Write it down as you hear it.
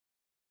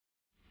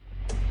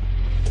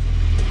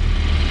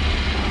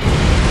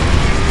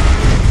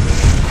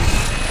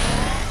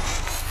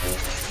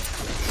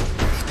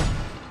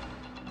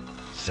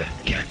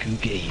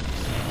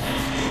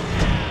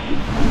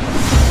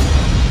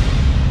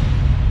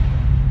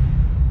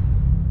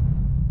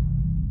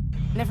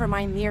Never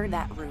mind near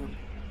that room.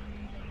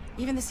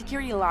 Even the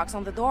security locks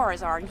on the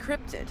doors are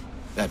encrypted.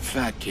 That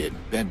fat kid,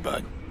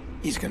 Bedbug,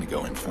 he's gonna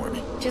go in for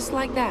me. Just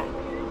like that.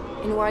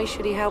 And why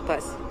should he help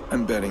us?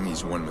 I'm betting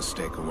he's one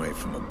mistake away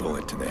from a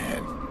bullet to the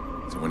head.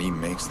 So when he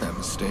makes that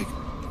mistake,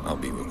 I'll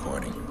be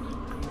recording.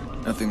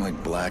 Nothing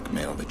like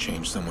blackmail to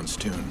change someone's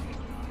tune.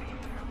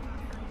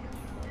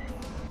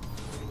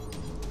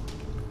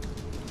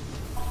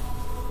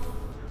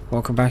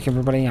 Welcome back,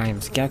 everybody. I am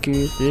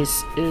SANKAKU.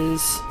 This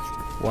is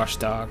Watch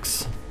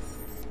Dogs.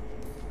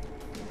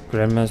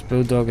 Grandma's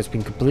Bulldog has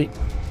been complete.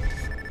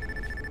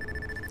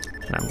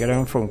 And I'm getting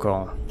a phone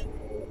call.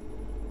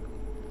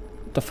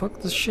 What the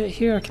fuck? This shit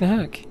here I can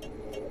hack.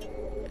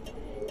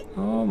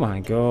 Oh my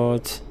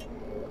god.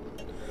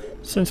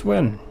 Since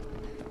when?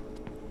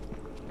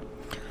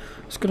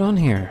 What's going on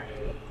here?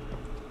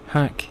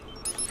 Hack.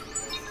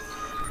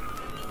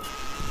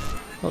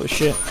 Holy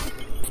shit.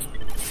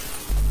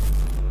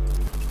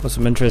 Got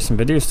some interesting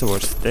videos to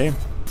watch today.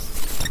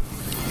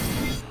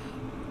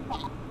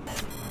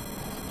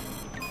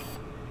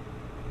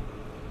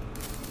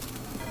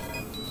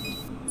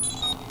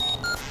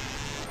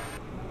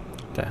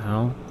 What the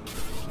hell?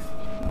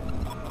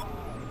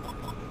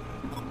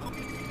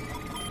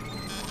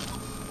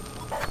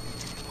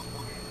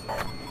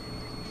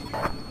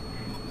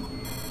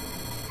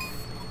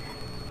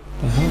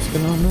 What the hell's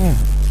going on there?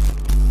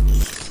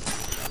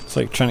 It's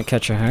like trying to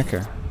catch a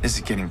hacker. This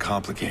is getting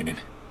complicated.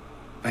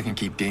 If I can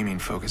keep Damien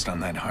focused on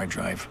that hard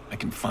drive, I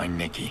can find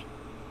Nikki.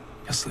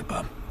 He'll slip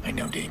up. I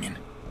know Damien.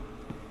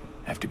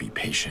 I have to be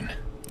patient.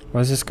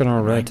 Why is this going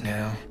all red? Right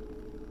now,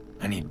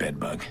 I need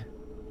Bedbug.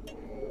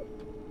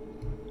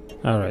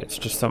 Alright, it's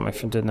just something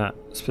if I did that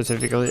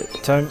specifically at the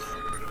time.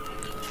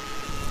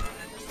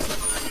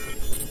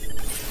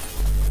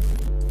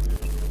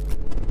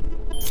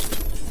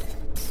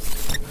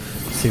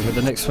 Let's see what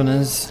the next one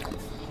is.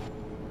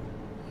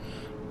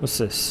 What's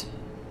this?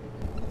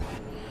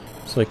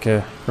 It's like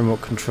a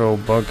remote control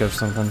bug or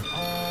something.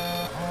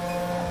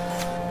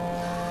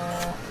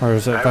 Or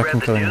is it a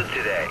vacuum cleaner?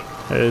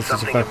 It is,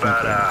 it's a vacuum cleaner. Something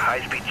about a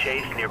high-speed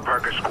chase near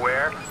Parker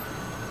Square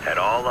had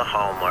all the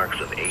hallmarks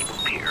of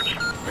Aiden Pierce.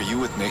 Are you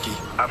with Nikki?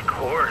 Of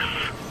course.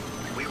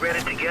 We read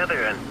it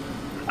together and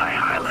I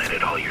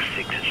highlighted all your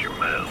signature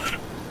moves.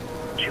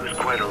 She was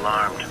quite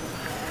alarmed.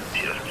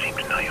 She doesn't seem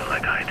to know you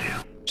like I do.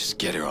 Just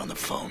get her on the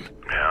phone.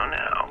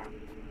 No.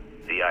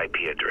 The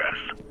IP address.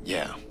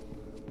 Yeah.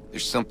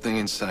 There's something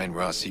inside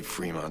Rossi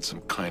Fremont,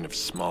 some kind of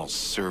small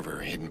server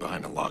hidden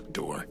behind a locked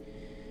door.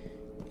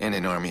 And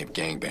an army of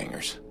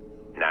gangbangers.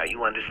 Now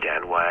you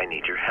understand why I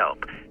need your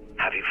help.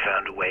 Have you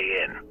found a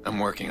way in? I'm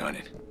working on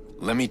it.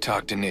 Let me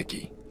talk to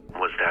Nikki.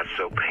 Was that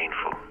so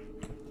painful?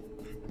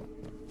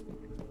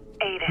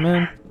 Aiden.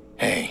 Man.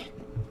 Hey.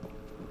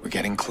 We're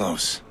getting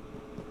close.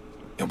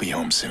 You'll be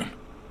home soon.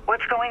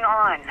 What's going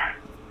on?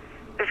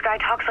 This guy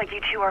talks like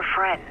you two are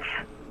friends.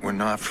 We're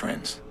not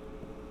friends.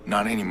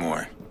 Not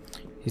anymore.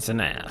 He's an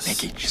ass.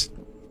 Nikki, just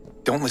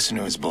don't listen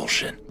to his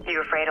bullshit.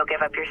 You afraid he'll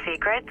give up your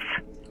secrets?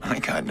 I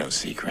got no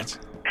secrets.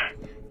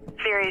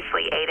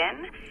 Seriously,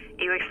 Aiden?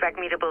 You expect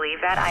me to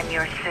believe that I'm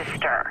your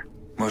sister?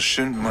 Well,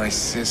 shouldn't my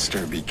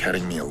sister be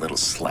cutting me a little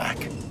slack?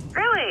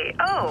 Really?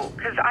 Oh,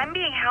 because I'm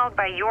being held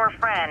by your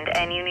friend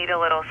and you need a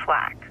little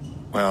slack.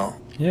 Well,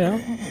 yeah.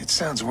 It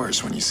sounds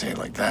worse when you say it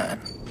like that.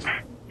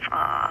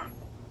 Aw.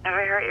 Have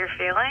I hurt your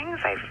feelings?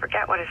 I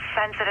forget what a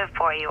sensitive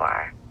boy you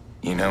are.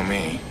 You know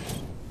me.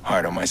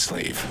 Heart on my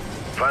sleeve.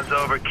 Fun's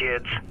over,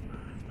 kids.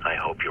 I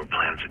hope your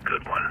plan's a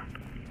good one.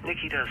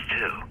 Nikki does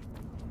too.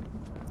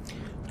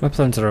 My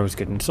plans are always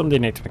good, and somebody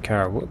nicked my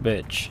car. What a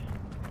bitch.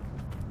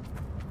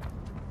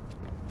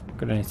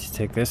 Gonna need to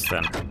take this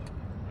then.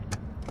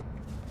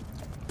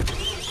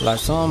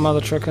 Lights on, mother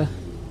trucker.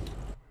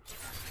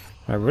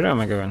 Right, where am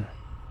I going?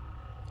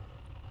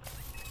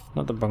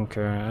 Not the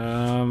bunker.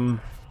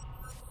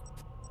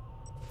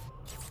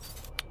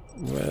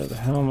 Where the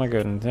hell am I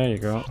going? There you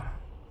go.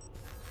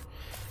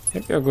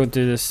 Maybe I'll go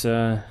do this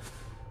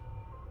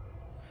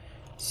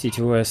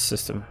C2S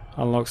system.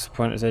 Unlocks the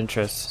point of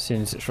interest,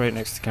 since it's right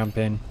next to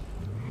campaign.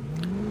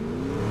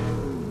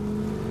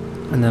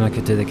 And then I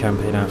could do the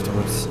campaign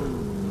afterwards.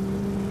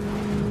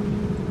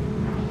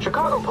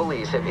 Chicago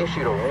police have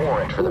issued a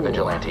warrant for the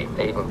vigilante,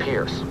 Aiden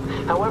Pierce.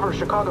 However,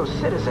 Chicago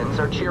citizens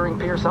are cheering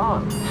Pierce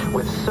on.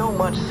 With so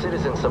much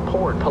citizen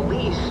support,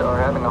 police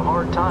are having a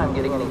hard time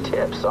getting any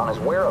tips on his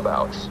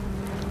whereabouts.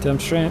 Damn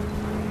straight.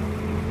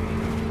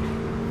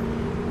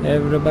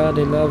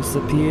 Everybody loves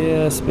the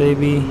Pierce,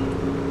 baby.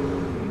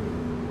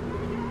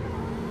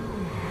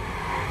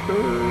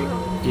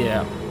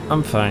 Yeah,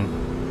 I'm fine.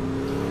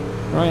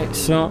 Right,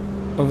 so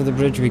over the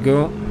bridge we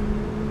go.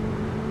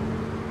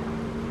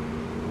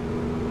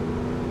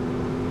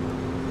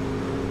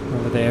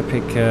 Over the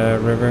epic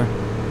river.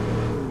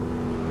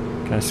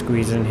 Kind of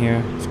squeeze in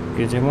here.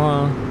 Squeeze in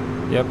one.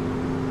 Yep.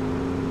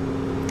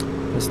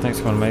 This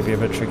next one might be a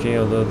bit tricky,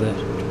 although the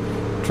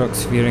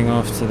truck's veering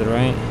off to the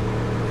right.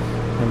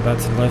 And back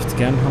to the left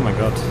again. Oh my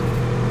god.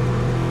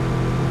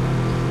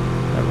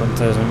 At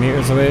 1,000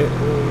 meters away.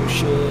 Oh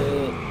shit.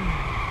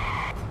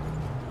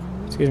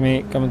 Excuse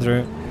me, coming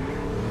through.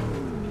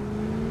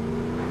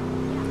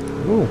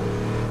 Ooh,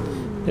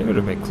 they were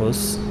a bit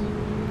close.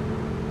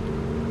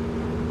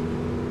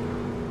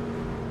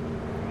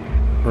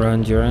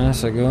 Round your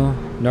ass I go.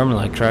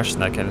 Normally I crash in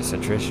that kind of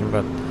situation,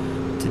 but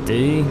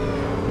today,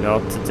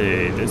 not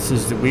today. This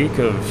is the week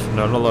of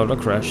not a lot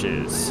of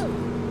crashes.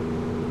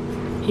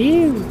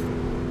 Ew!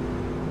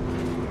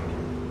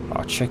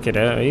 Oh, check it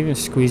out. I even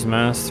squeezed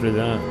my ass through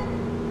that.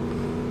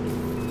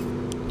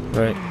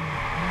 Right.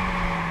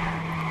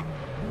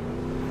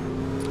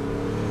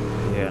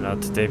 Yeah,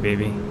 not today,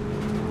 baby.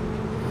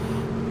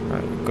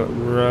 Right, got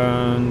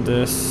round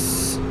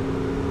this.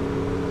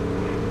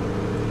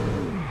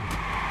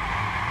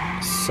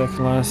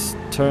 Second last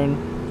turn.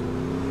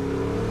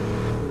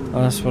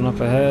 Last one up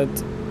ahead.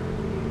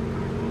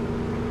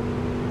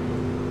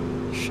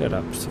 Shut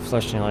up, it's the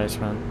flashing lights,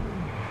 man.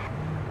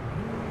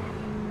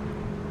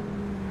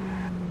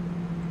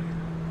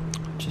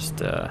 Just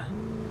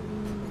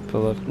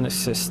pull up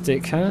next to a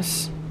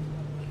steakhouse.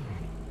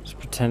 Just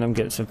pretend I'm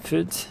getting some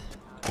food.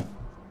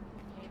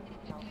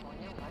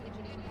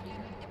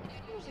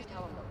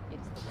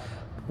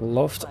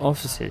 Loft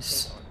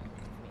offices.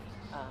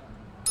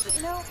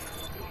 No.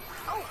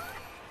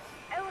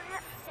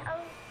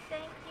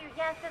 Thank you.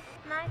 Yes, it's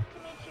nice to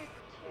meet you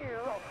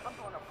too.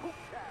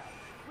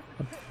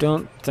 I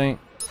don't think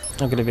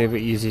I'm gonna be able to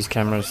use these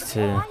cameras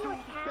to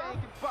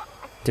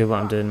do what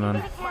I'm doing,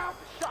 man.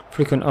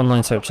 Frequent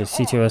online searches,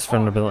 CTOS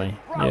vulnerability.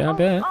 Yeah, I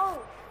bet.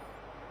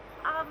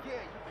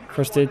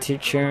 First aid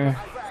teacher.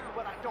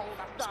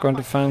 It's going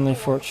to family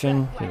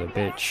fortune. You're a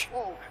bitch.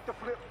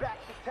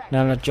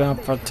 Not a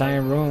job for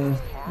Tyrone.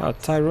 Oh,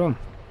 Tyrone.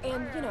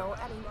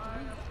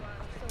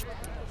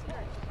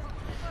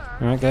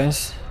 Alright,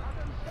 guys.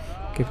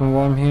 Keep them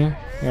warm here.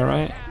 You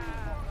alright?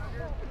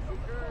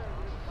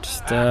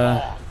 Just,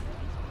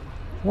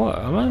 what?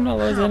 Am I not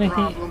allowed any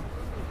heat?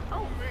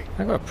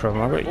 I got a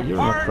problem. I got you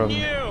no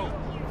problem.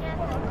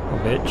 Oh,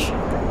 bitch.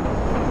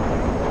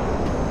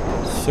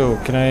 So,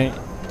 can I...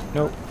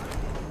 Nope.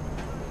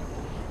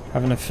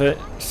 Having a fit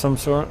of some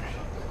sort?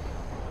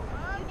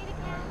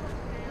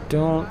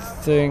 Don't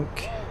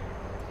think...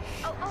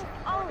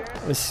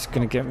 This is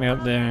gonna get me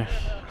up there.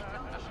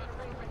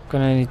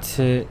 Gonna need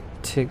to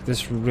take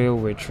this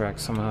railway track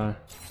somehow.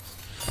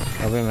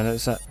 Oh, wait a minute.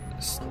 Is that...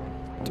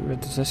 Where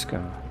does this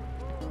go?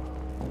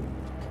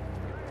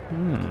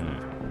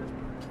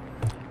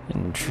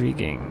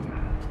 Intriguing.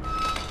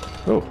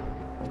 Oh.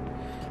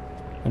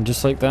 And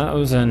just like that, I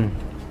was in.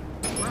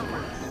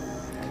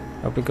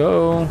 Up we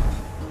go.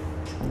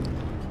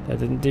 That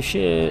didn't do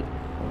shit.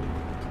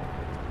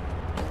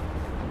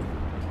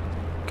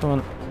 Come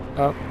on.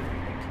 Up.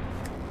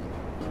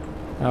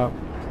 Up.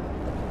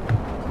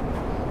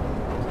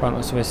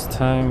 Pointless waste of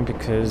time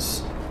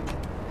because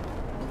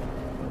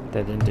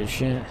that didn't do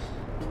shit.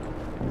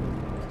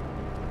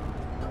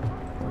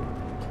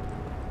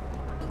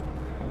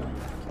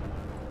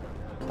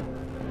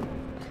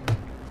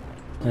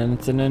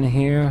 Anything in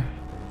here?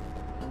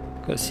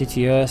 Got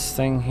CTOS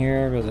thing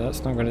here, but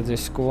that's not going to do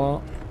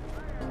squat.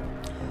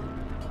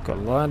 Got a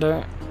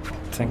ladder.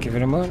 Thank you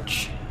very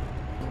much.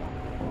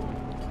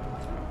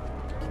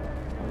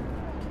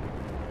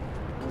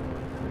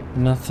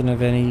 Nothing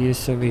of any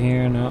use over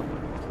here, no.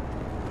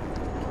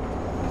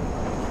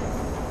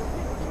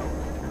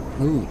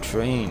 Ooh,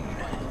 train.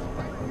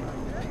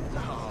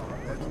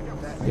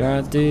 You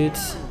alright,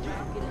 dudes?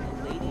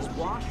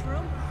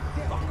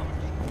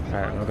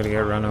 Alright, we're gonna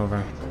get run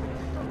over.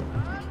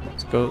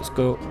 Let's go, let's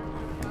go.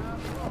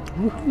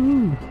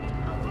 Woohoo!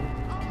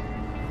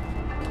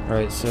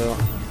 Alright, so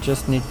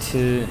just need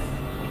to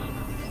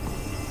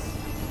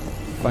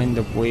find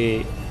a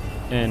way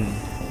in.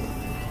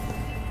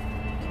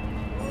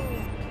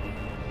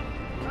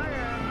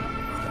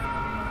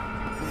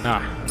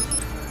 Ah.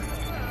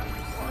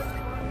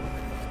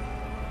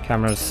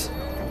 Cameras.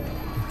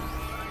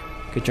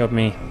 Good job,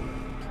 me.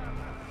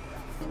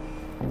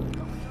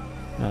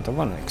 No, I don't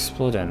want to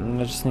explode it.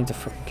 I just need the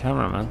fucking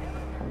camera, man.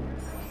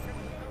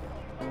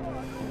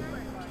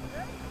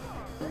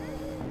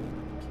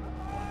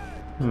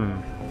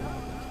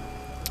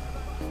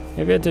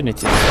 Maybe I do need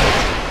to.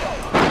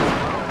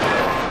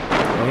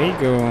 There you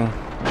go.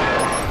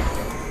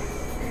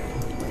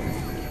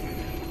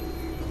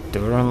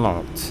 Door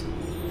unlocked.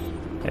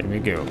 There we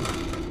go.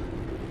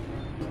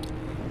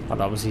 Oh,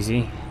 that was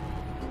easy.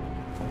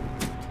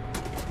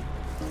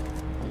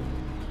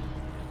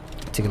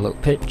 Take a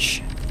look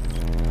pitch.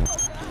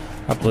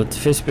 Upload to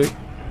Facebook.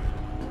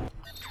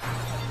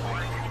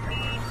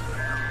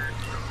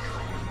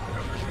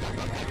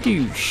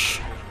 Douche.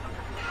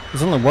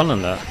 There's only one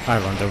on that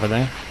island over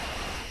there.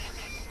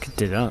 Could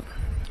do that.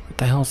 What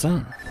the hell's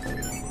that?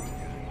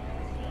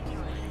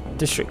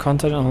 District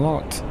content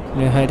unlocked.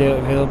 New hideout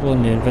available.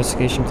 New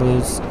investigation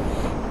clues.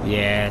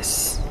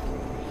 Yes.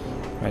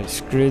 Right,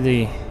 screw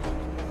the...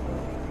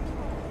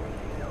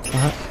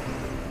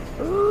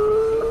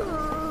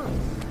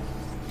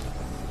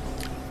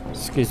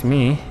 Excuse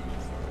me.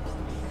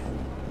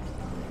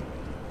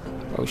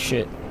 Oh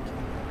shit.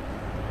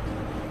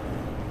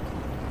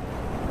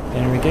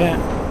 There we go.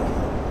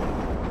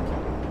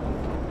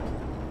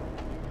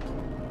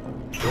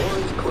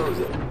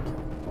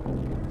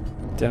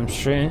 Damn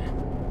straight.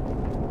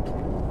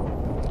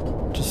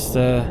 Just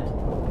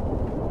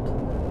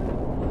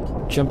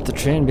jump the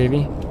train,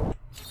 baby.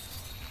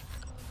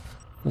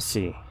 Let's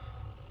see.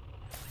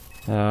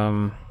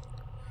 I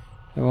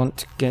want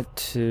to get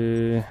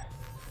to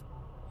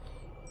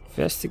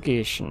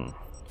investigation.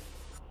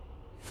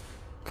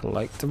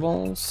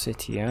 Collectibles,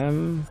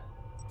 ATM,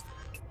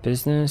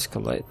 business,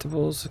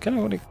 collectibles. I kind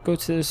of want to go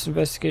to this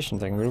investigation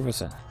thing. Where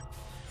was it?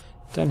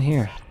 Down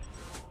here.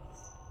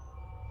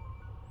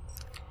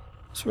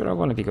 That's where I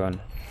want to be going.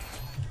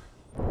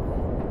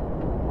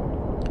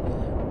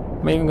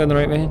 Am I even going the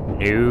right way?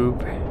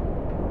 Nope.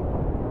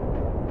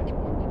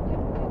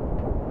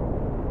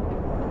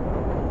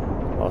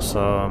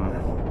 Awesome.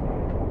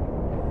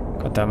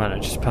 God damn it, I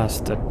just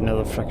passed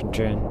another freaking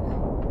train.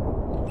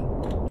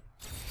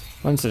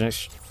 When's the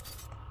next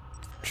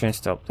train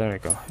stop? There we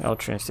go. L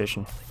train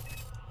station.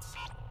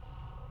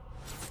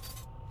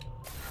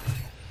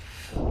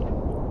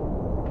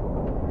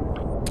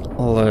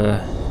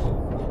 I'll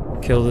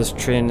kill this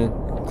train the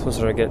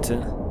closer I get to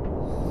it.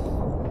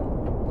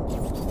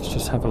 Let's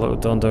just have a little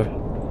donder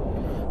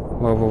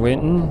while we're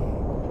waiting.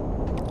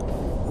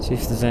 See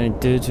if there's any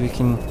dudes we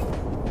can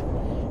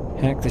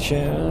hack the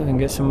shit out of and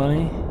get some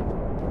money.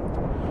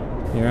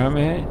 You alright,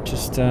 mate?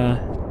 Just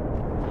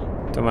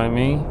don't mind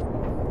me.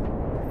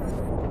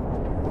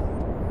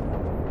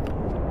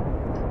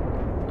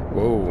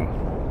 Whoa.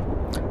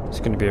 It's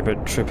gonna be a bit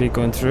trippy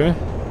going through.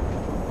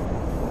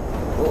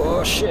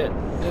 Oh shit.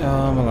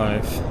 Oh, I'm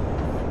alive.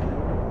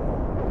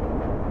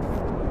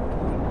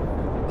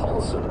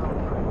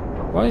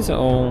 Why is it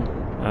all...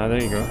 Ah, there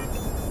you go.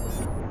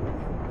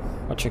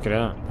 I'll check it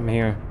out. I'm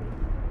here.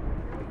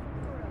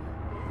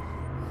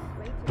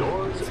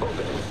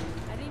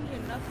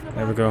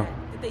 There we go.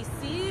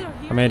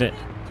 I made it.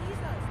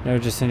 Now we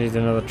just need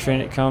another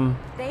train to come.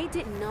 They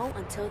didn't know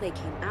until they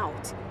came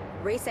out.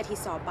 Ray said he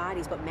saw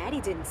bodies, but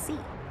Maddie didn't see.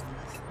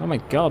 Oh my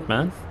god,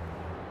 man.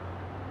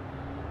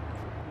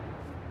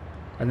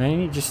 And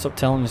then you just stop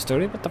telling the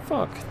story? What the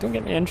fuck? Don't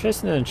get me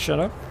interested and shut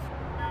up.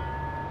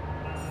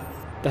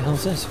 What the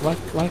hell's this?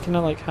 Why can I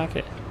like hack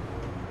it?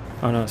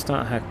 Oh no, it's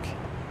not a hack.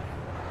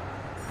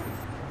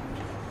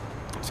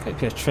 It's gotta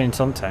be a train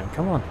sometime,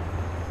 come on.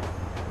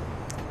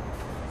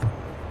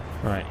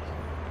 Right.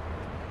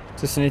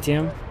 Is this an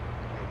ATM?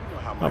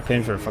 I'm not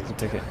paying for a fucking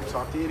ticket.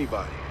 Talk to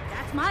anybody.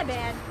 That's my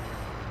bad.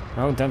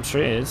 Oh, damn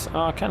straight it is.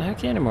 Oh, I can't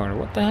hack you anymore.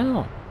 What the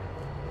hell?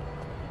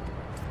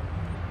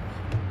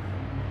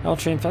 I'll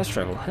train fast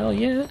travel. Hell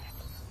yeah.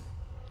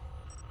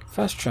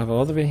 Fast travel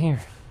all the way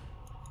here.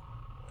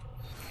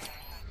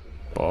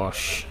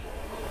 Bosh.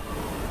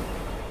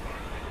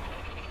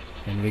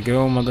 In we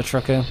go, mother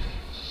trucker.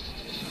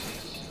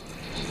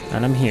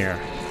 And I'm here.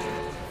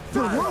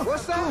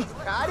 What's that?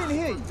 I didn't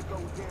hear you.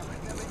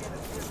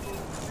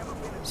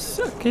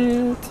 Suck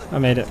it. I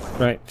made it.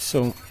 Right,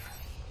 so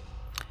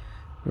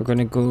we're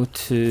gonna go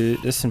to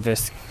this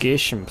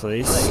investigation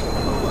place,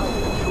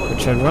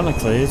 which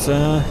ironically is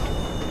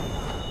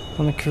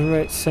on the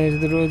correct side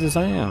of the road as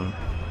I am.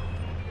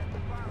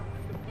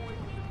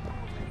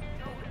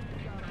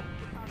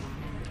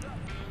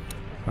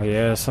 Oh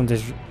yeah,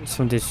 somebody's...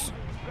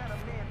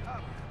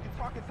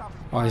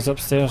 Oh, he's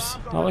upstairs.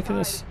 Oh, look at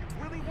this.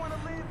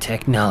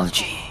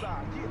 Technology.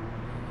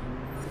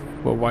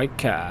 Well, white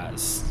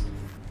cars.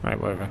 Right,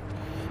 whatever.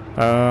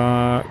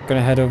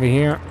 Gonna head over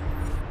here.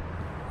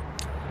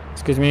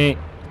 Excuse me.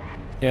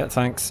 Yeah,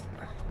 thanks.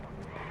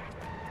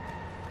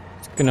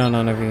 What's going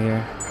on over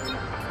here?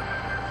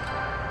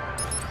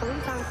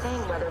 Police aren't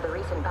saying whether the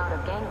recent bout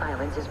of gang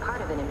violence is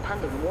part of an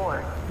impending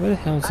war. Where the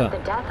hell's that? But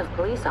the death of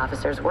police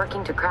officers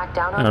working to crack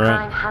down on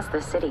crime has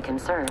the city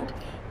concerned.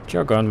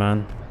 Jog on,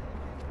 man.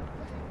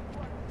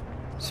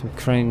 Some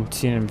crime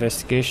scene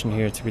investigation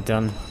here to be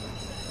done.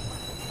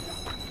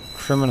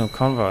 Criminal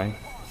convoy.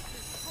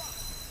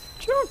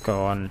 Jog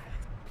on.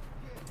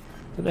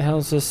 What the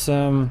hell's this,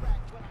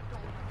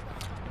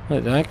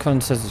 Wait, the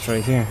icon says it's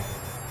right here.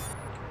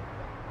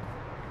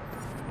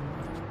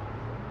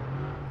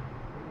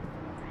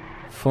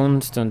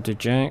 Phones don't do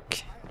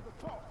jack.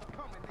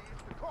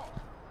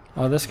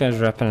 Oh, this guy's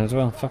rapping as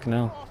well. Fucking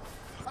hell.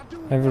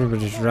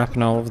 Everybody's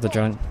rapping all over the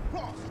joint.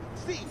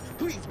 See,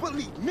 please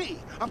believe me.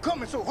 I'm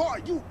coming so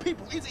hard, you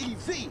people, it's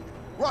easy.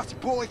 Rossi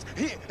boys,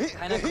 here,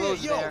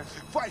 yo.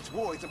 Vice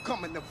boys, I'm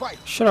coming to fight.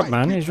 Shut up,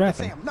 man. He's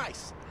rapping. Say I'm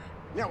nice.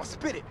 Now I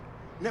spit it.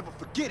 Never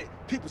forget it.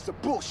 People some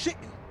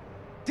bullshitting.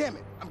 Damn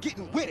it, I'm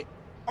getting with it.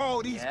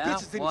 All these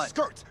bitches in the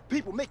skirts,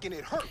 people making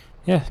it hurt.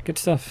 Yeah, good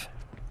stuff.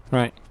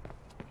 Right.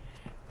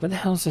 Where the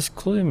hell's this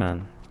clue,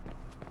 man?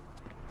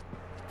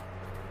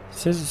 It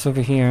says it's over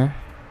here.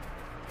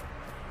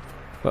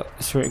 But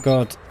I swear to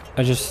God,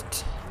 it's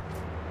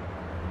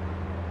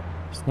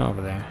not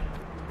over there.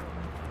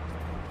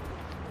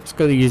 Let's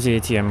go to use the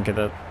ATM and get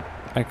that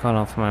icon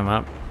off my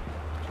map.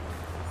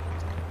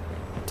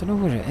 I don't know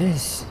where it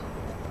is.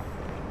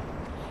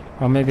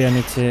 Or maybe I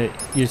need to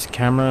use the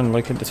camera and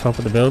look at the top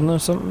of the building or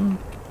something.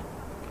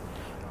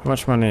 How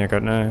much money I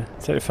got now?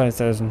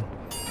 35,000.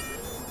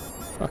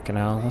 Fucking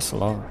hell, that's a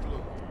lot.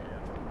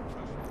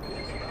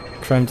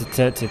 Crime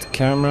detected.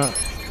 Camera.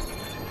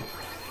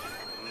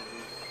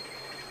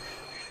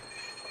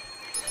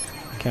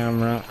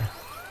 Camera.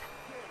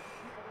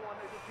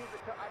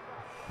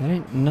 There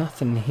ain't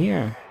nothing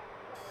here.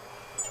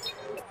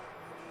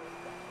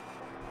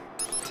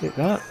 Take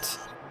that.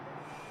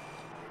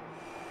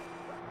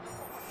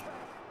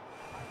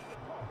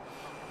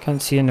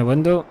 Can't see in the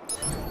window.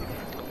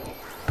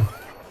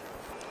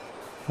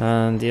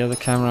 And the other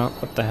camera,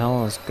 what the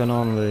hell is going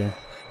on with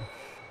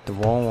the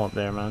wall up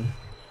there, man?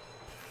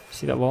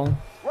 See that wall?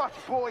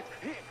 Oh,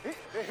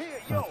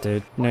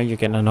 dude, now you're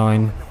getting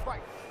annoying.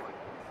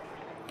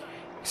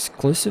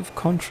 Exclusive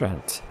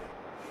contract.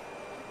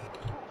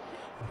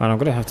 Man, I'm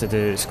gonna have to do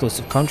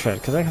exclusive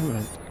contract because I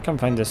can't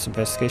find this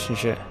investigation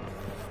shit.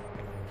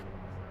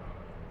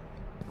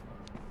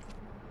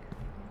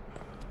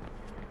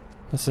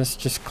 What's this?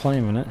 Just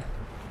climbing it.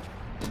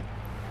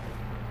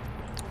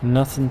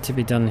 Nothing to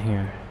be done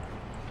here.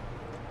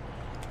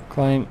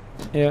 Climb.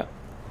 Yeah.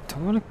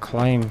 Don't want to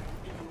climb.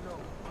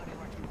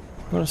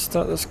 I want to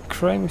start this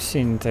crime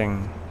scene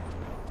thing.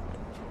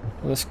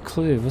 This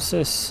clue. What's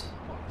this?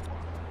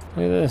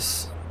 Look at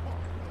this.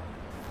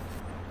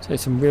 It's like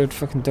some weird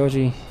fucking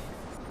dodgy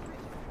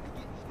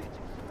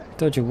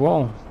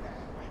wall.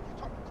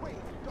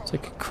 It's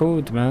like a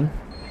code, man.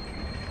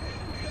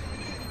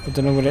 I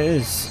don't know what it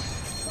is.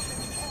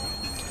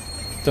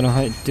 Don't know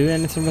how to do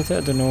anything with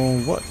it. I don't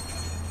know what.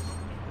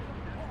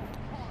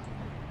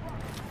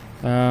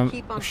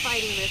 Keep on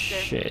fighting, mister.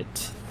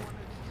 Shit.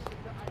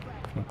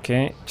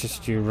 Okay,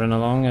 just you run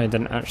along. I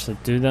didn't actually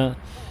do that,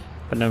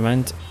 but never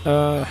mind.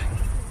 Got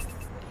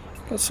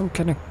some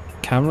kind of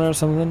camera or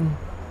something.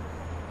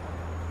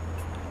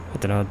 I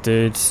don't know,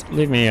 dudes.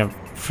 Leave me a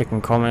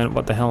freaking comment.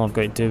 What the hell I've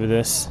got to do with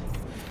this?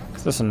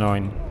 Cause that's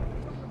annoying.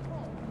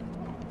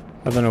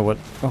 I don't know what.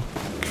 Oh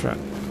crap!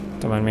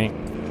 Don't mind me.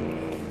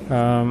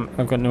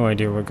 I've got no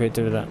idea what we're going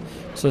to do with that.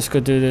 So let's go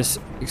do this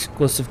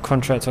exclusive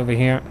contract over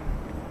here.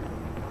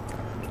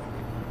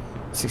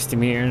 60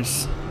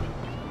 meters.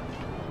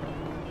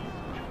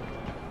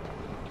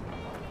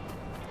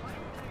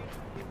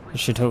 It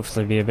should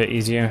hopefully be a bit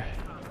easier.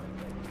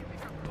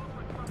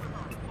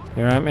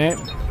 You alright, mate?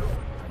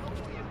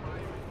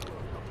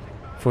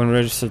 Phone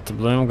registered to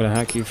Bloom. I'm gonna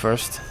hack you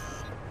first.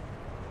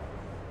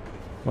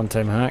 One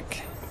time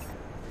hack.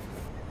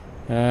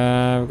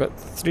 We've got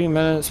 3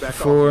 minutes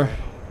before.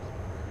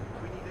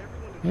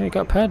 Yeah, you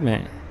got a pad,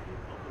 mate.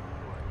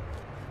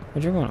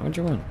 What do you want? What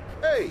do you want?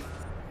 Hey!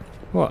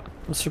 What?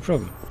 What's your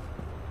problem?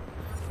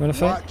 You wanna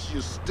fight? Watch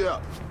your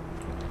step.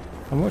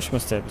 I'm watching my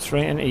step. It's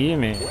right into you,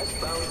 mate.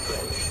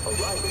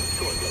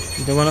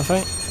 You don't wanna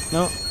fight?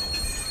 No.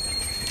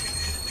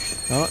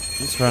 Oh,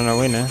 let's run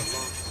away now.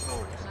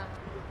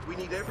 We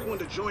need everyone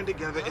to join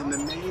together in the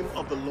name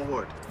of the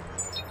Lord.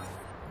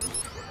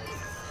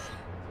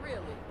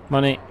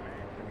 Money.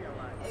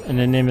 In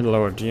the name of the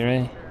Lord, you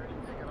ready?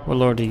 What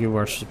Lord are you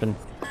worshipping?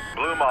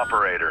 Bloom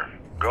operator,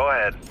 go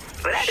ahead.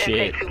 That didn't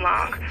take too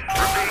long.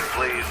 Repeat,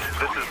 please.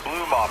 This is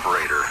Bloom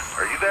operator.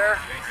 Are you there?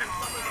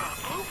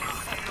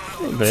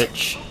 Hey,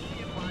 bitch.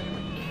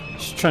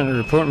 She's trying to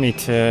report me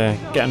to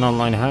get an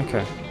online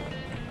hacker.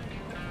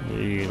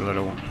 You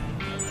little one.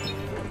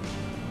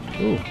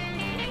 Ooh.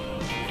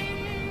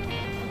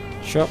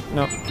 Shop?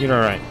 No, you're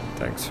alright.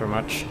 Thanks very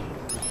much.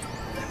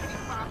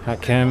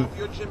 Hack him.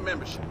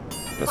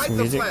 Got some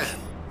music.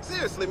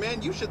 Seriously,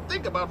 man, you should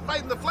think about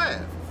fighting the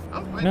flag.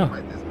 I'm fighting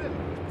right this minute.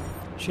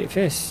 Shake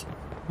face.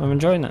 I'm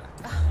enjoying it.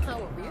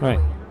 Right.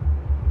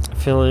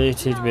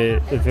 Affiliated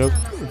with the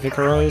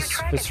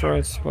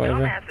Viceroys,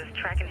 whatever. Dumbass is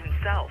tracking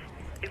himself.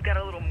 He's got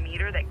a little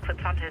meter that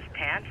clips onto his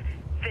pants.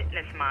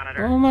 Fitness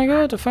monitor. Oh my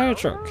god, a fire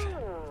truck.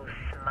 Oh,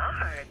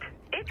 smart.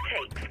 It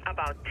takes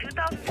about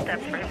 2,000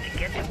 steps for him to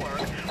get to work.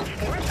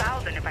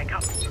 4,000 if I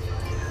count.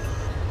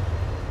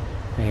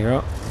 There you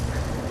go.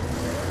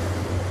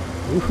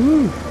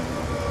 Woohoo!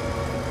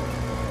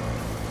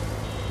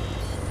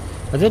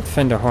 I did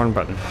find a horn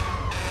button.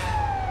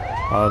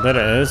 Oh, there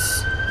it is.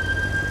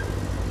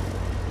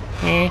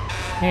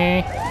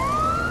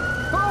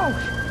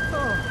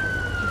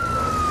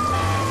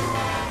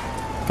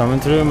 Coming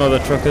through, mother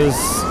truckers.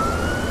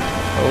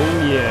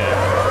 Oh yeah.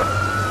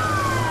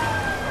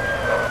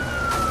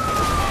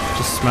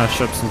 Just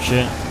smash up some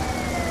shit.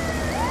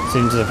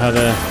 Seems I've had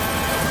a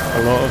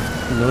lot of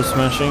no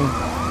smashing. I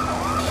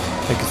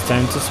think it's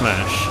time to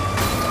smash.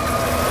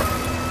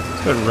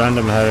 It's a bit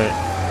random how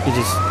he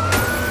just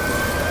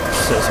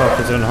sets off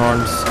his own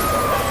horns.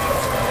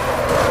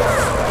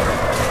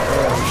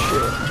 Oh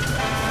shit.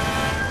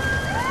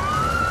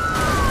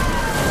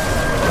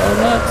 Oh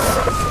nuts.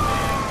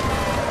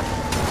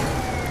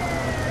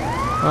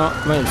 Well,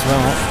 might as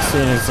well,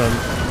 seeing as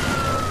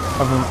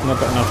I've not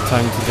got enough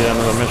time to do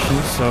another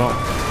mission, so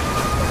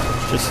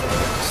just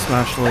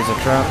smash loads of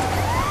crap.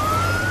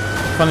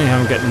 Funny how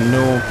I'm getting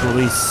no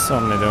police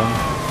on me though.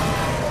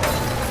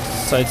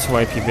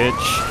 Sideswipe, you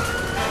bitch.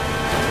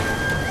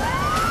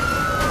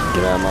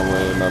 Get out of my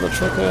way, mother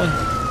trucker.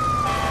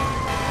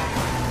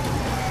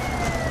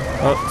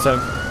 Oh, is that a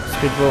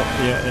speedboat?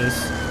 Yeah, it is.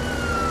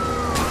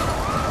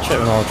 Shit,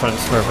 I'm all trying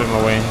to smurf it in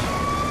my way.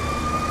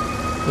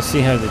 Let's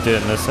see how they do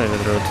it on this side of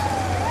the road.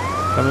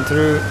 Coming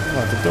through.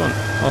 Oh, they don't.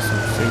 Awesome.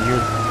 So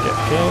you get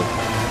killed.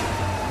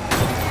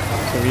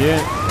 So you.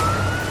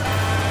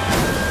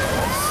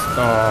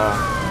 Oh.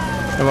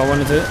 Know what I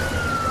want to do?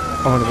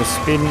 I want to go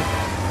speeding.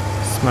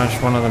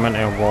 Smash one of them into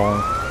a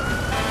wall.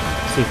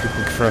 See if we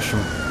can crush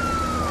them.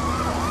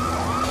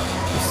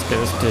 Let's get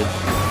this dude.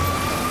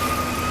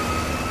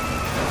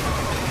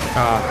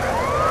 Ah.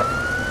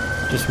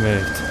 Just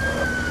moved.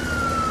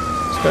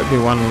 There's got to be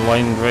one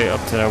lined right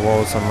up to that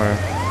wall somewhere.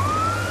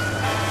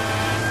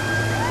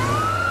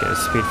 Get his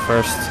speed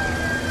first.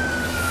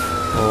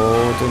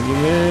 Oh, don't you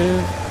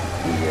move.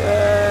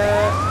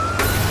 Yeah.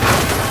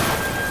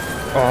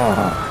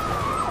 Oh.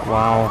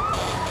 Wow.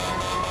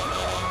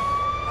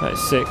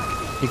 That's sick.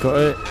 You got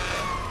it.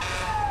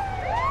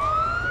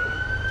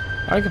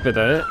 I could put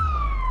that in.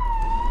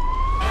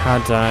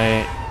 Had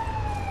I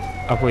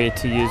a way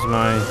to use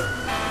my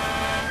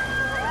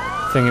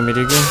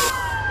thingy-majiggy.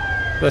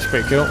 That's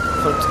pretty cool.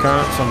 Flips car,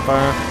 it's on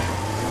fire.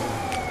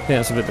 I think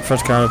that's about the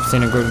first car I've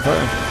seen in Golden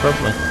Fire,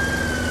 probably.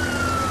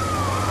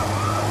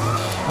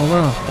 Oh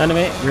well,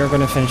 anyway, we're going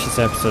to finish this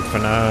episode for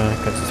now,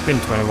 because it's been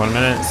 21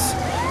 minutes.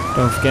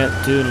 Don't forget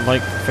to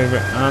like,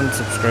 favourite and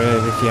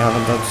subscribe if you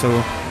haven't done so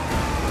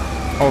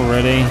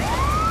already.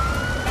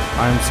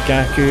 I'm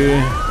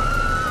SANKAKU.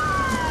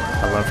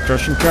 I love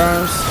crushing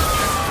cars.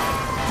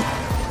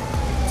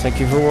 Thank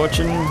you for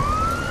watching.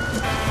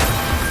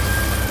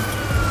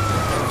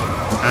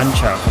 And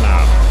ciao for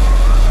now.